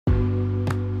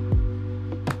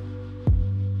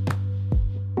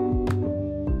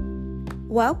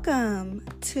Welcome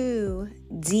to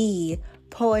D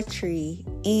Poetry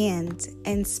and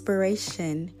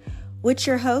Inspiration with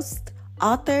your host,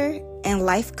 author, and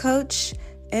life coach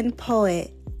and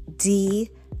poet,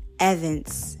 D.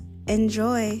 Evans.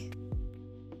 Enjoy.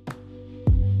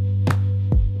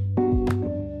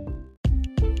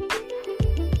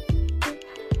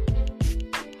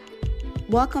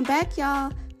 Welcome back,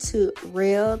 y'all, to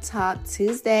Real Talk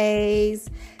Tuesdays,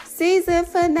 season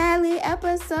finale,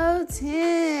 episode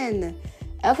 10.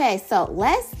 Okay, so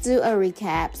let's do a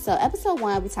recap. So episode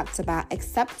 1, we talked about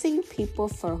accepting people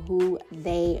for who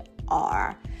they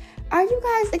are. Are you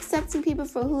guys accepting people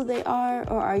for who they are,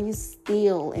 or are you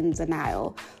still in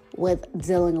denial with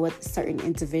dealing with certain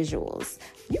individuals?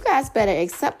 You guys better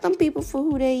accept them people for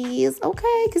who they is,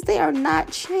 okay? Because they are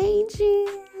not changing.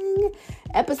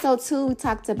 Episode 2, we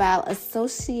talked about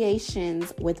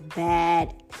associations with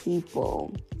bad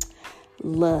people.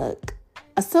 Look,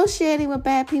 associating with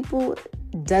bad people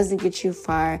doesn't get you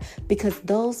far, because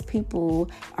those people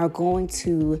are going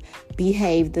to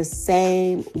behave the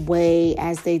same way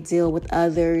as they deal with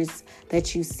others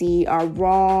that you see are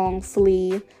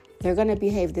wrongfully. They're going to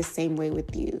behave the same way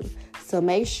with you. So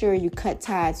make sure you cut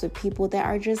ties with people that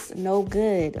are just no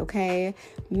good, okay?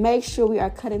 Make sure we are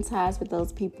cutting ties with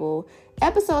those people.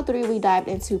 Episode 3, we dived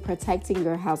into protecting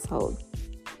your household.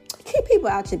 Keep people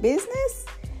out your business.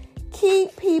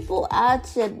 Keep people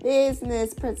out your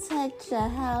business. Protect your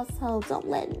household. Don't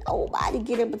let nobody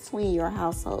get in between your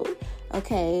household,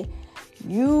 okay?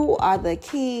 You are the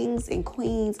kings and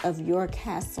queens of your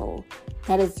castle.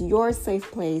 That is your safe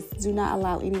place. Do not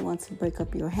allow anyone to break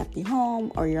up your happy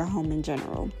home or your home in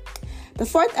general. The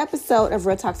 4th episode of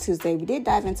Real Talk Tuesday, we did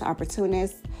dive into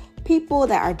opportunists, people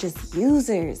that are just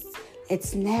users.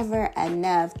 It's never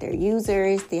enough. They're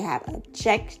users. They have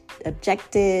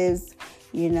objectives.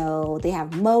 They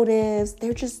have motives.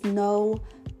 They're just no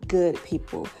good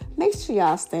people. Make sure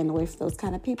y'all stand away from those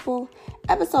kind of people.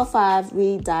 Episode 5,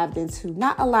 we dived into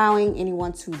not allowing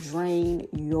anyone to drain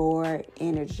your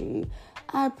energy.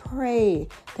 I pray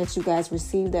that you guys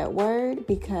receive that word,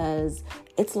 because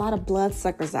it's a lot of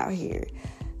bloodsuckers out here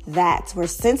that were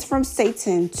sent from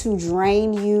Satan to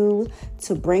drain you,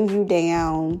 to bring you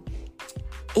down.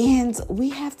 And we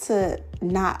have to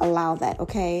not allow that,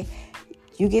 okay?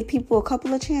 You give people a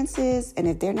couple of chances, and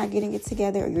if they're not getting it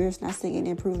together or you're just not seeing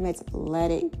any improvements, let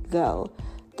it go.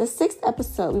 The 6th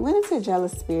episode, we went into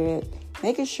jealous spirit,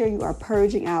 making sure you are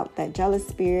purging out that jealous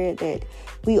spirit that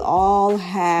we all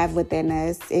have within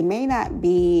us. It may not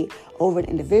be over an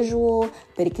individual,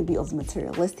 but it can be over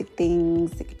materialistic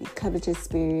things. It can be covetous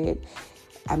spirit.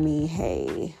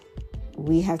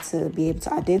 We have to be able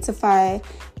to identify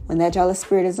when that jealous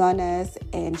spirit is on us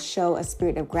and show a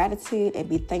spirit of gratitude and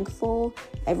be thankful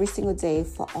every single day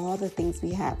for all the things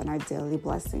we have in our daily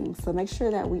blessings. So make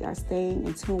sure that we are staying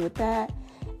in tune with that.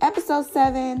 Episode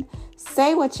 7,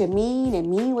 say what you mean and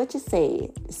mean what you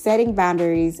say. Setting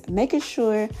boundaries, making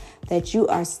sure that you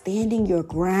are standing your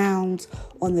ground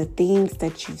on the things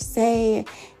that you say.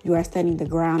 You are standing the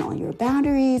ground on your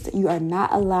boundaries. You are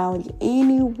not allowing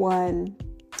anyone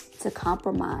to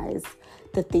compromise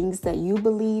the things that you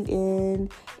believe in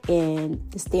and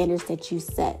the standards that you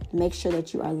set. Make sure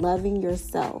that you are loving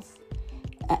yourself.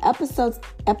 At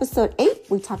episode 8,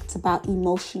 we talked about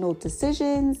emotional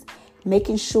decisions,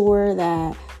 making sure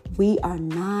that we are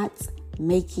not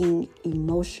making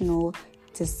emotional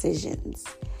decisions.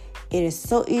 It is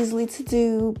so easily to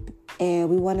do, and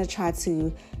we want to try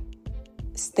to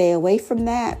stay away from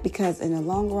that, because in the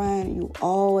long run, you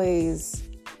always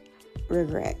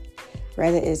regret.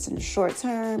 Whether it's in the short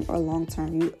term or long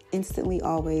term, you instantly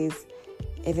always,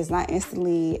 if it's not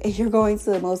instantly, you're going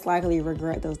to most likely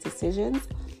regret those decisions.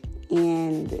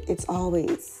 And it's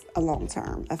always a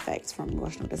long-term effect from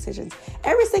emotional decisions.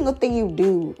 Every single thing you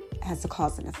do has a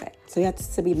cause and effect. So you have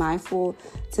to be mindful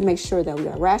to make sure that we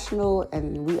are rational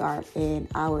and we are in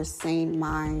our sane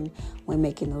mind when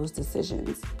making those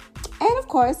decisions. And of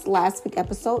course, last week's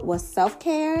episode was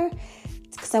self-care,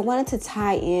 because I wanted to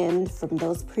tie in from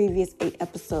those previous 8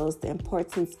 episodes the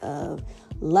importance of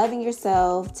loving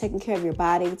yourself, taking care of your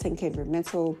body, taking care of your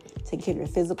mental, taking care of your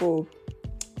physical,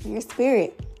 and your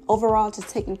spirit. Overall, just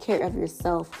taking care of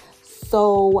yourself.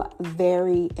 So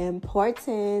very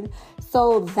important.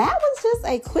 So that was just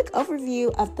a quick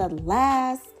overview of the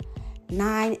last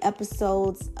 9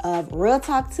 episodes of Real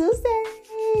Talk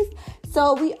Tuesdays.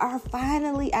 So we are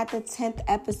finally at the 10th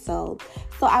episode.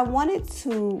 So I wanted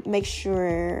to make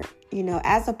sure,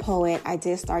 as a poet, I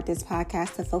did start this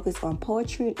podcast to focus on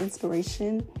poetry and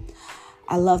inspiration.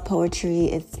 I love poetry.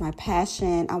 It's my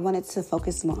passion. I wanted to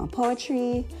focus more on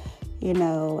poetry,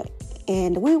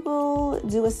 And we will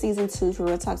do a season 2 for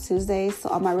Real Talk Tuesday. So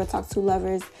all my Real Talk 2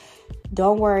 lovers,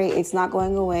 don't worry, it's not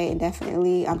going away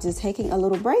indefinitely. I'm just taking a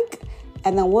little break.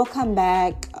 And then we'll come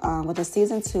back with a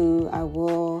season 2. I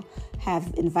will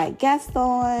invite guests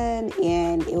on,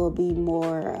 and it will be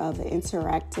more of an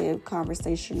interactive,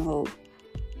 conversational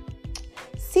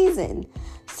season.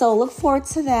 So look forward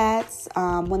to that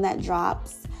when that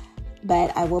drops.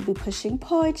 But I will be pushing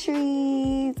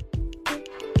poetry.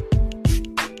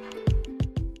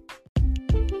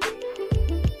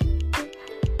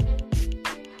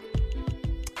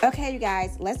 Okay, you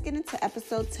guys, let's get into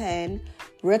episode 10,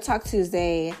 Real Talk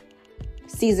Tuesday,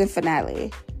 season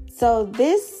finale. So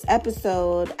this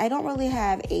episode, I don't really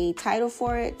have a title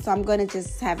for it, so I'm going to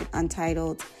just have it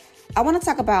untitled. I want to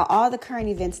talk about all the current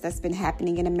events that's been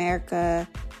happening in America.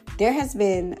 There has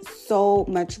been so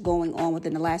much going on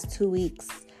within the last 2 weeks.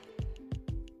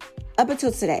 Up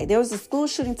until today, there was a school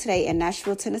shooting today in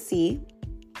Nashville, Tennessee.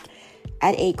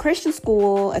 At a Christian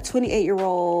school, a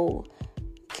 28-year-old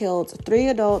killed 3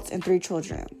 adults and 3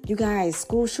 children. You guys,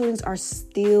 school shootings are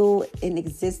still in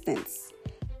existence.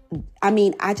 I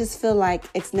mean, I just feel like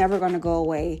it's never going to go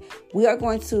away. We are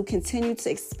going to continue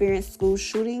to experience school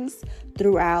shootings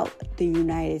throughout the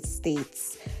United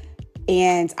States.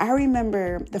 And I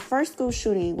remember the first school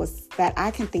shooting that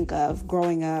I can think of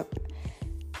growing up,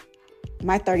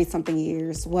 my 30-something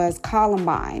years, was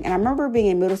Columbine. And I remember being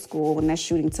in middle school when that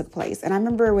shooting took place. And I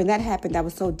remember when that happened, that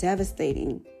was so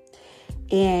devastating.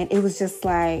 And it was just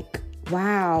like,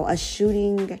 wow, a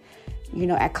shooting,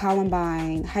 at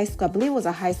Columbine High School. I believe it was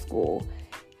a high school.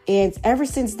 And ever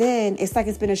since then, it's like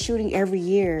it's been a shooting every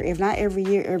year, if not every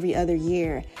year, every other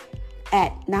year,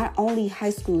 at not only high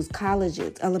schools,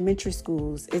 colleges, elementary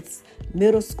schools, it's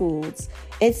middle schools.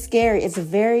 It's scary. It's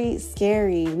very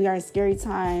scary. We are in scary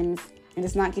times, and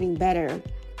it's not getting better.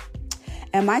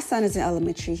 And my son is in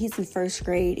elementary. He's in first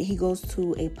grade. He goes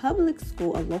to a public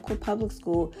school, a local public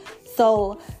school.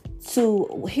 So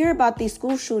to hear about these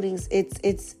school shootings,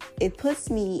 it puts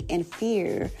me in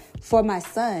fear for my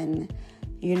son,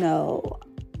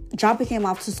 dropping him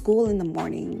off to school in the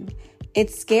morning.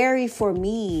 It's scary for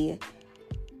me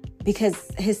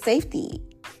because his safety.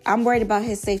 I'm worried about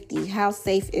his safety. How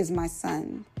safe is my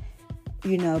son?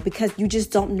 Because you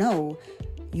just don't know.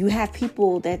 You have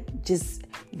people that just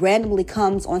randomly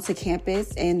comes onto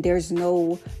campus and there's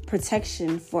no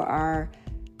protection for our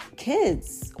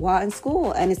kids while in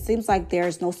school. And it seems like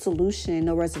there's no solution,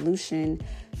 no resolution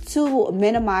to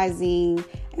minimizing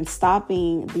and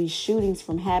stopping these shootings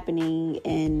from happening.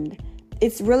 And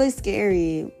it's really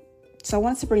scary. So I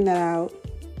wanted to bring that out.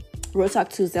 Real Talk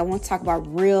Tuesday. I want to talk about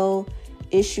real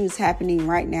issues happening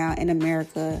right now in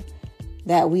America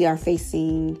that we are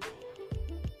facing,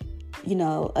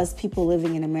 us people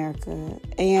living in America.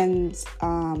 And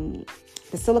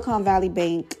the Silicon Valley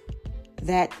Bank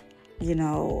that,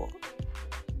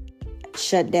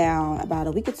 shut down about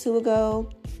a week or 2 ago.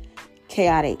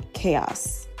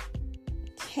 Chaos.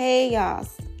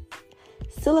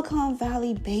 Silicon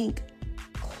Valley Bank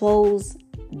closed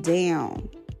down.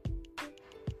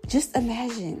 Just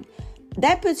imagine.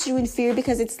 That puts you in fear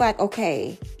because it's like,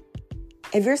 okay,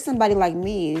 if you're somebody like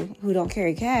me who don't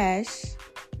carry cash,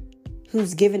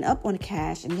 who's given up on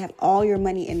cash, and you have all your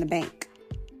money in the bank,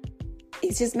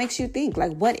 it just makes you think,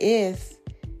 like, what if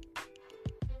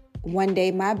one day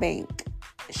my bank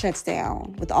shuts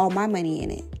down with all my money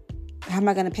in it? How am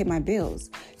I going to pay my bills?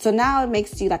 So now it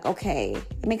makes you like, okay,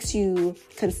 it makes you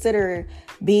consider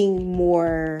being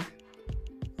more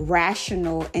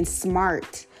rational and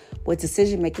smart with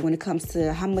decision making when it comes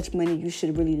to how much money you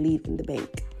should really leave in the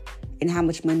bank and how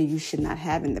much money you should not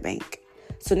have in the bank.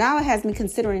 So now it has me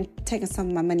considering taking some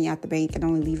of my money out the bank and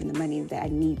only leaving the money that I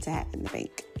need to have in the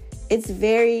bank. It's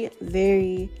very,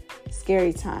 very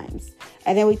scary times.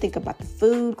 And then we think about the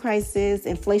food crisis,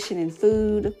 inflation in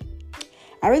food.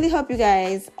 I really hope you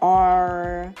guys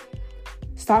are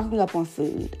stocking up on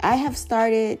food. I have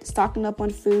started stocking up on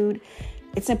food.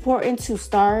 It's important to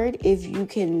start if you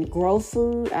can grow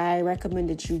food. I recommend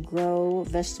that you grow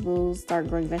vegetables, start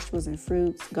growing vegetables and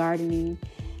fruits, gardening,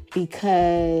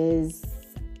 because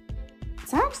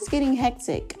times is getting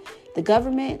hectic. The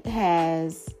government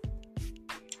has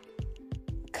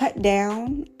cut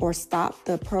down or stopped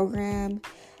the program,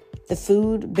 the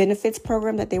food benefits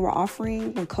program that they were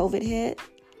offering when COVID hit.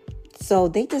 So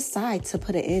they decide to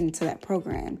put an end to that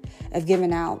program of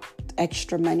giving out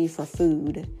extra money for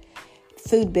food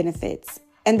benefits.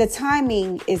 And the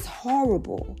timing is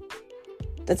horrible.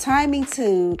 The timing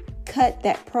to cut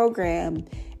that program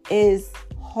is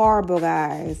horrible,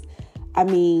 guys. I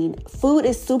mean, food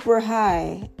is super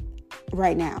high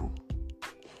right now.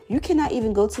 You cannot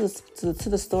even go to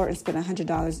the store and spend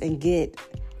 $100 and get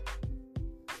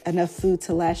enough food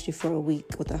to last you for a week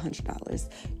with $100.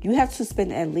 You have to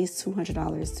spend at least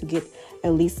 $200 to get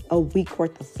at least a week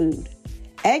worth of food.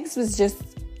 Eggs was just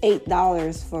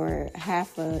 $8 for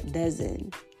half a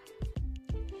dozen.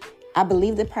 I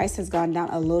believe the price has gone down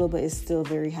a little, but it's still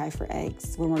very high for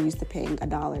eggs when we're used to paying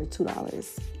 $1,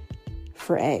 $2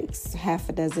 for eggs, half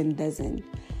a dozen.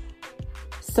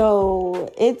 So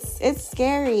it's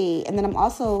scary. And then I'm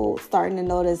also starting to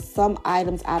notice some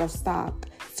items out of stock.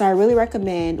 So I really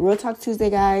recommend Real Talk Tuesday,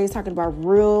 guys, talking about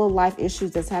real life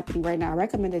issues that's happening right now. I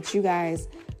recommend that you guys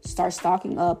start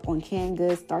stocking up on canned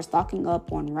goods, start stocking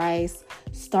up on rice,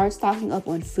 start stocking up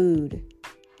on food.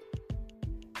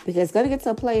 Because it's going to get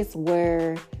to a place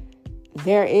where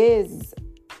there is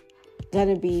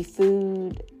going to be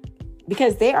food,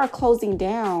 because they are closing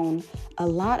down a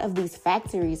lot of these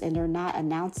factories and they're not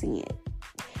announcing it.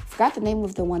 Forgot the name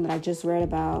of the one that I just read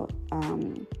about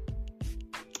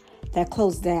that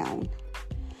closed down.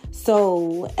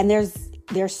 So, and there's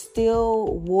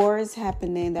still wars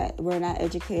happening that we're not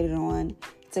educated on.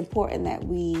 It's important that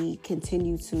we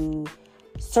continue to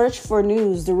search for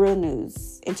news, the real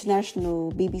news,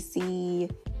 international,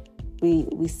 BBC.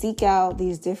 We seek out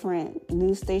these different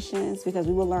news stations because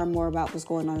we will learn more about what's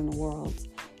going on in the world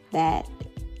that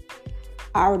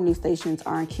our news stations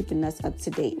aren't keeping us up to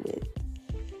date with.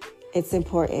 It's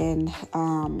important.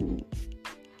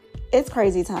 It's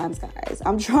crazy times, guys.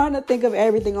 I'm trying to think of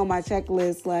everything on my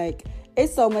checklist. Like,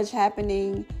 it's so much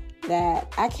happening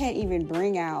that I can't even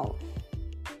bring out.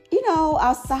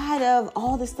 Outside of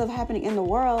all this stuff happening in the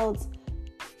world,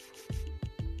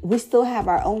 we still have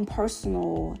our own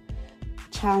personal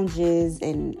challenges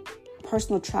and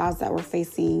personal trials that we're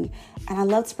facing. And I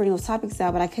love to bring those topics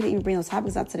out, but I couldn't even bring those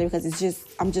topics out today because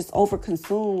I'm just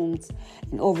overconsumed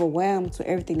and overwhelmed with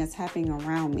everything that's happening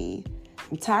around me.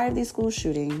 I'm tired of these school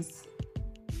shootings.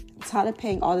 I'm tired of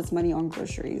paying all this money on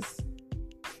groceries.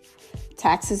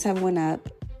 Taxes have went up,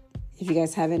 if you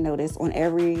guys haven't noticed, on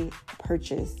every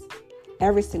purchase.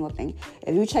 Every single thing.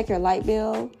 If you check your light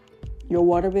bill, your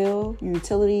water bill, your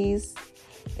utilities,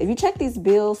 if you check these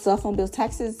bills, cell phone bills,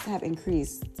 taxes have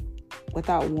increased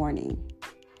without warning.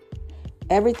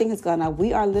 Everything has gone up.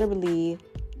 We are literally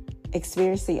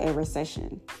experiencing a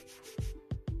recession.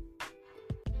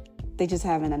 They just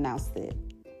haven't announced it.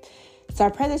 So I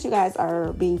pray that you guys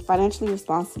are being financially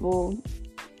responsible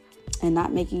and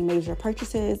not making major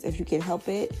purchases if you can help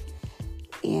it,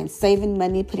 and saving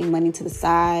money, putting money to the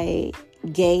side,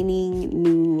 gaining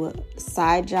new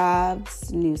side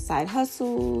jobs, new side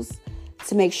hustles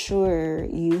to make sure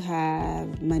you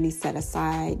have money set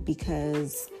aside,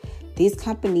 because these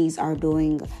companies are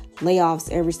doing layoffs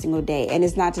every single day. And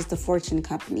it's not just the Fortune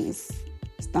companies.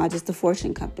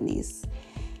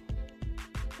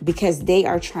 Because they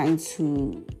are trying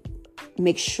to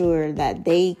make sure that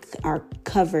they are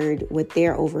covered with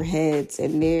their overheads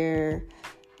and their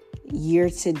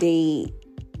year-to-date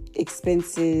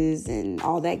expenses and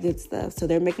all that good stuff. So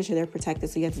they're making sure they're protected.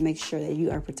 So you have to make sure that you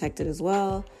are protected as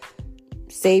well.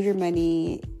 Save your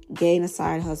money, gain a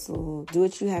side hustle, do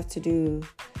what you have to do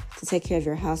to take care of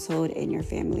your household and your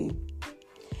family.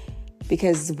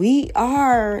 Because we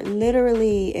are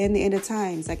literally in the end of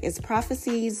times. Like, it's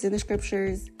prophecies in the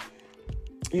scriptures.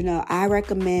 I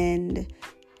recommend,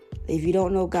 if you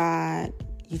don't know God,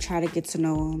 you try to get to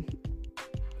know him.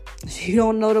 If you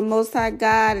don't know the Most High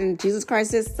God and Jesus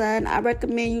Christ, his son, I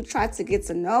recommend you try to get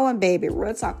to know him, baby.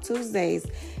 Real Talk Tuesdays.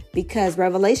 Because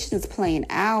Revelation is playing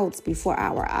out before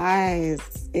our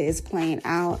eyes. It is playing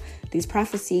out. These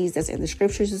prophecies that's in the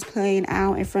scriptures is playing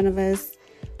out in front of us.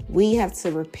 We have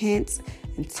to repent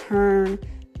and turn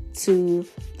to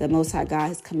the Most High God,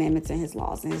 his commandments and his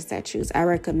laws and his statutes. I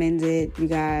recommend it, you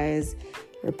guys.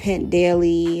 Repent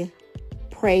daily.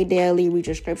 Pray daily. Read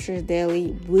your scriptures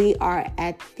daily. We are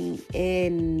at the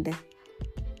end.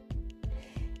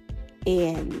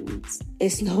 And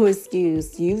it's no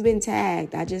excuse. You've been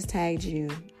tagged. I just tagged you.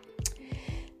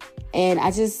 And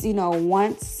I just,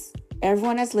 once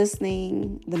everyone that's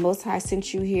listening, the Most High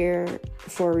sent you here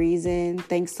for a reason.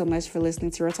 Thanks so much for listening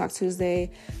to Real Talk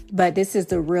Tuesday. But this is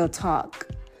the real talk.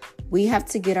 We have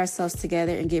to get ourselves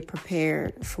together and get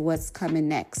prepared for what's coming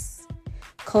next.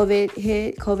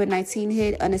 COVID-19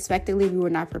 hit unexpectedly. We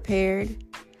were not prepared.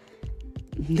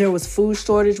 There was food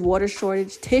shortage, water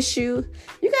shortage, tissue.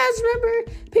 You guys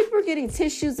remember people were getting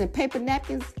tissues and paper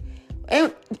napkins?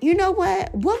 And you know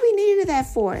what? What we needed that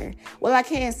for? Well, I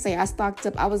can't say I stocked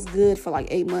up. I was good for like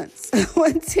 8 months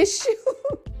on tissue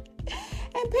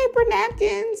and paper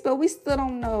napkins, but we still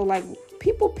don't know. Like,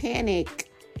 people panic.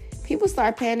 People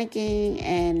start panicking,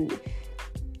 and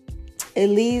it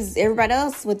leaves everybody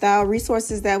else without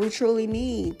resources that we truly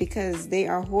need because they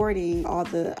are hoarding all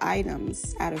the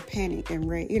items out of panic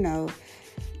and,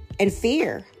 and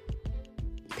fear.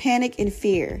 Panic and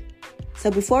fear. So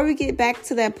before we get back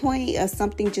to that point of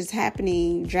something just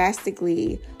happening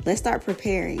drastically, let's start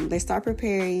preparing. Let's start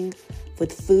preparing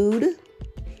with food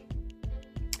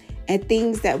and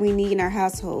things that we need in our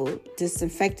household.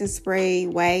 Disinfectant spray,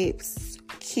 wipes,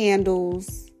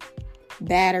 candles,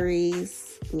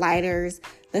 batteries, lighters.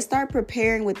 Let's start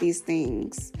preparing with these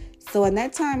things. So when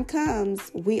that time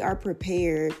comes, we are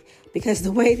prepared because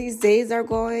the way these days are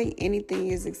going, anything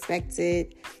is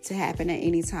expected to happen at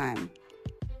any time.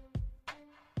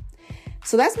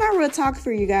 So that's my real talk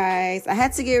for you guys. I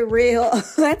had to get real.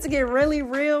 I had to get really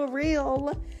real.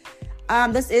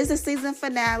 This is the season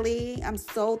finale. I'm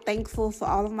so thankful for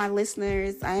all of my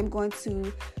listeners. I am going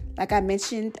to, like I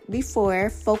mentioned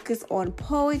before, focus on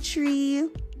poetry.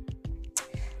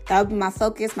 That would be my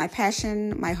focus, my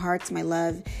passion, my heart, my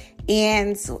love.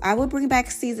 And so I will bring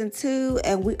back season 2,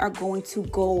 and we are going to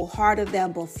go harder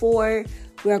than before.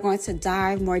 We are going to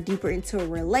dive more deeper into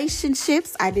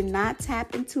relationships. I did not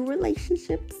tap into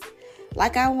relationships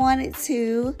like I wanted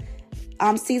to.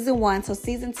 Season 1. So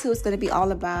season 2 is going to be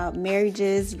all about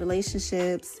marriages,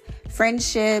 relationships,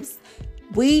 friendships,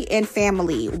 and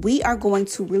family. We are going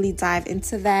to really dive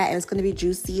into that, and it's going to be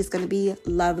juicy. It's going to be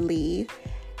lovely.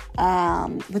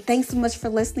 But thanks so much for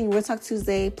listening. Real Talk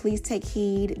Tuesday. Please take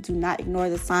heed. Do not ignore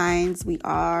the signs. We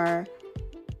are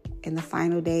in the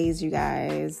final days, you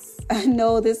guys. I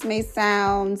know this may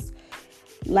sound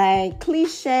like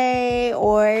cliche,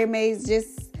 or it may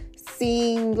just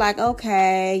seem like,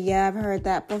 okay, yeah, I've heard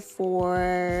that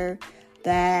before,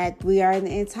 that we are in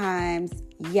the end times.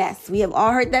 Yes, we have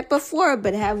all heard that before,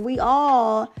 but have we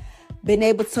all been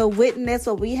able to witness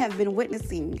what we have been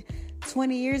witnessing?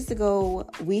 20 years ago,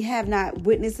 we have not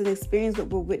witnessed and experienced what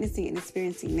we're witnessing and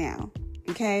experiencing now.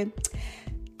 Okay?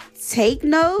 Take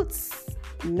notes.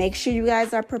 Make sure you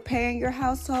guys are preparing your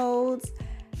households.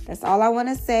 That's all I want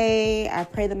to say. I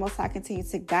pray the Most High continue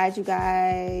to guide you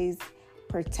guys,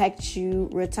 protect you.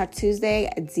 Real Talk Tuesday,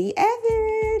 D.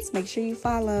 Evans. Make sure you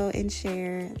follow and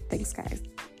share. Thanks, guys.